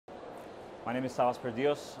My name is Savvas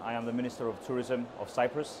Perdios. I am the Minister of Tourism of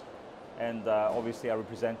Cyprus, and obviously I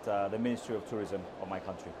represent the Ministry of Tourism of my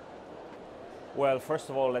country. Well, first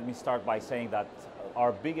of all, let me start by saying that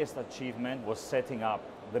our biggest achievement was setting up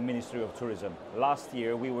the Ministry of Tourism. Last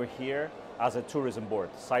year we were here as a tourism board,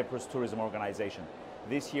 Cyprus Tourism Organization.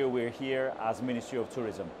 This year we're here as Ministry of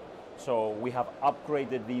Tourism. So we have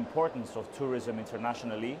upgraded the importance of tourism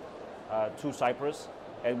internationally to Cyprus,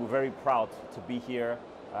 and we're very proud to be here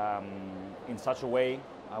in such a way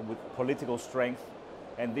with political strength,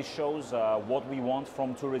 and this shows what we want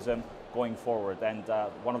from tourism going forward. And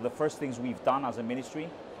one of the first things we've done as a ministry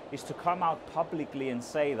is to come out publicly and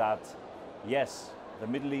say that yes, the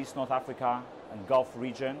Middle East, North Africa and Gulf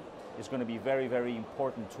region is going to be very, very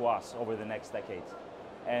important to us over the next decade.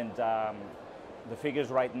 And the figures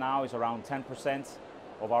right now is around 10%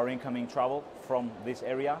 of our incoming travel from this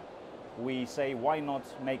area. We say, why not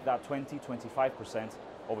make that 20–25%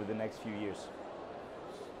 over the next few years?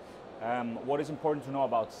 What is important to know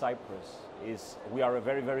about Cyprus is we are a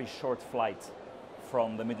very, very short flight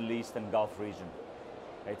from the Middle East and Gulf region.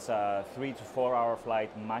 It's a 3 to 4 hour flight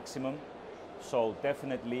maximum. So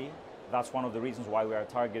definitely that's one of the reasons why we are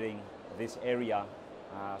targeting this area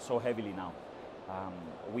so heavily now.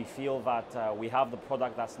 We feel that we have the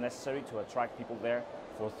product that's necessary to attract people there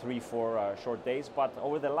for 3–4 short days. But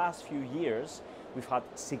over the last few years, we've had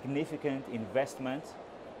significant investment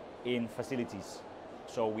in facilities.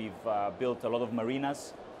 So we've built a lot of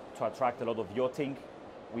marinas to attract a lot of yachting.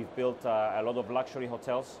 We've built a lot of luxury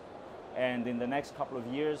hotels. And in the next couple of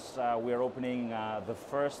years, we are opening the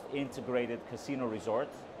first integrated casino resort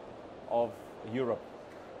of Europe.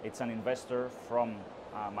 It's an investor from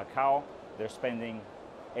Macau. They're spending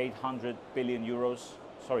 800 million euros,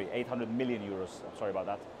 sorry about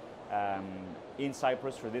that, in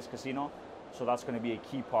Cyprus for this casino. So that's going to be a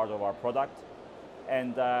key part of our product.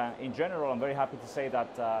 And in general, I'm very happy to say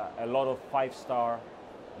that a lot of five-star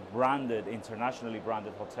branded, internationally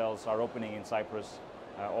branded hotels are opening in Cyprus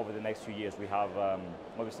over the next few years. We have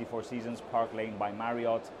obviously Four Seasons, Park Lane by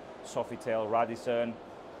Marriott, Sofitel, Radisson,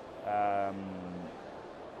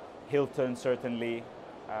 Hilton certainly,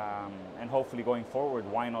 and hopefully going forward,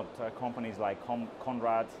 why not companies like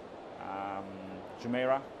Conrad,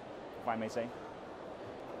 Jumeirah, if I may say.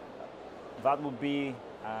 That would be,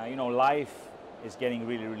 life is getting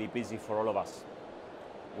really, really busy for all of us.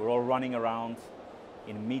 We're all running around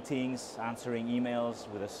in meetings, answering emails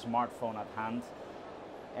with a smartphone at hand.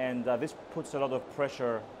 And this puts a lot of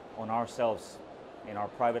pressure on ourselves in our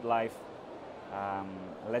private life,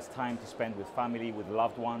 less time to spend with family, with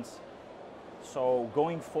loved ones. So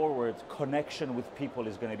going forward, connection with people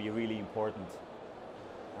is going to be really important.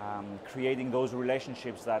 Creating those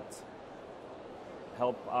relationships that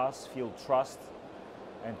help us feel trust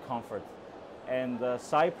and comfort. And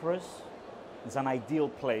Cyprus is an ideal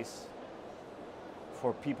place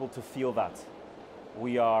for people to feel that.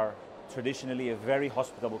 We are traditionally a very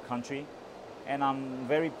hospitable country, and I'm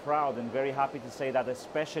very proud and very happy to say that,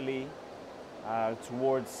 especially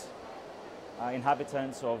towards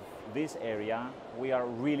inhabitants of this area, we are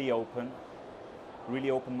really open,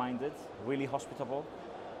 really open-minded, really hospitable,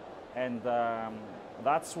 and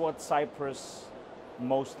that's what Cyprus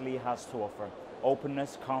mostly has to offer.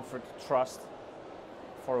 Openness, comfort, trust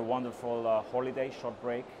for a wonderful holiday, short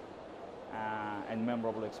break, and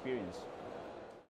memorable experience.